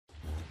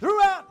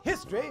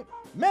history,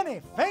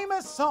 many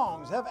famous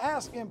songs have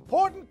asked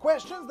important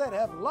questions that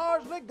have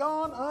largely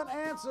gone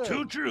unanswered.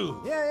 Too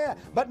true. Yeah.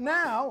 But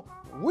now,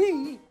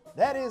 we,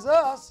 that is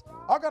us,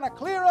 are gonna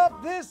clear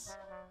up this...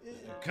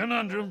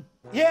 conundrum.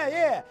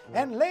 Yeah,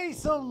 and lay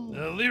some...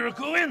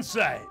 lyrical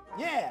insight.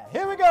 Yeah,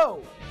 here we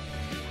go.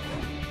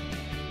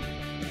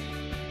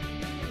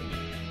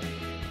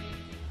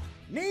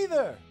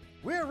 Neither.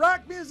 We're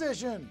rock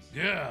musicians.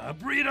 Yeah, a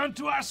breed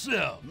unto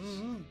ourselves.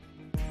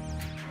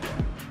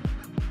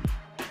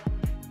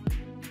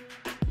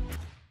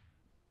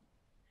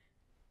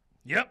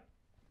 Yep.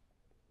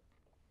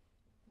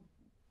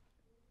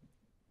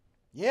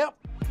 Yep.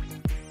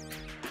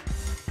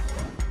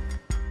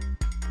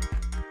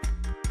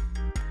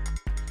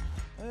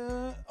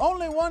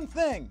 Only one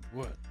thing.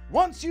 What?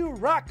 Once you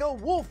rock a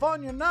wolf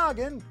on your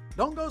noggin,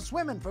 don't go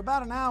swimming for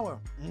about an hour.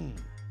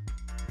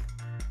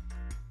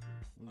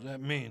 What does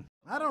that mean?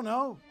 I don't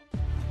know.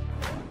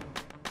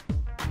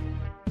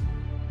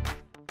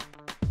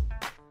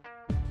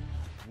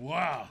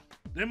 Wow,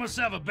 they must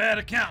have a bad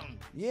accountant.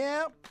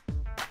 Yep.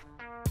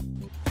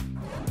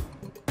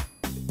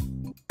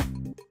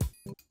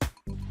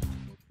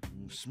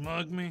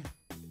 Smug me,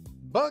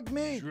 Bug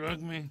me,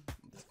 shrug me,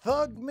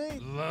 thug me,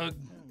 lug,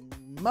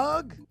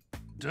 mug,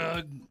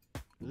 dug.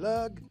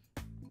 lug.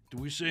 Do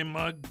we say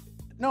mug?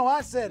 No,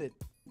 I said it.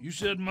 You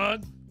said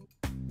mug?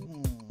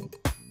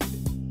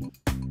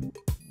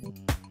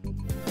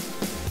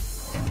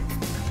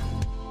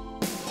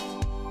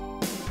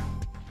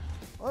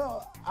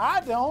 Well,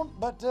 I don't,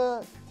 but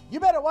you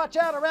better watch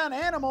out around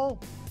Animal.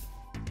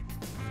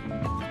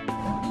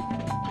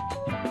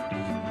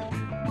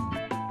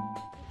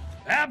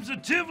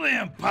 Absolutely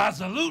and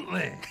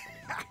positively.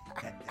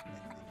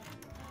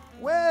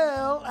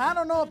 Well, I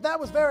don't know if that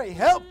was very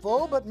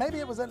helpful, but maybe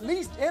it was at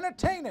least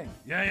entertaining.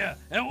 Yeah.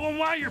 And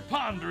while you're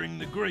pondering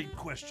the great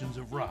questions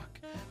of rock,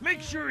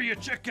 make sure you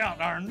check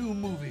out our new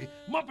movie,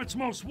 Muppets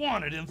Most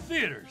Wanted, in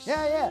theaters.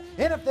 Yeah.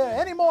 And if there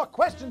are any more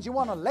questions you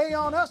want to lay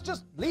on us,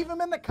 just leave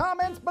them in the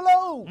comments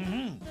below.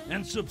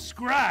 And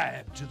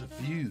subscribe to the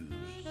Fuse.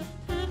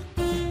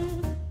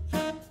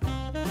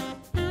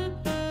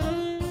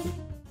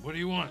 What do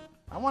you want?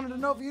 I wanted to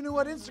know if you knew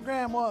what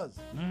Instagram was.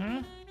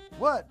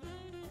 What?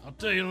 I'll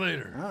tell you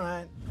later. All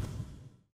right.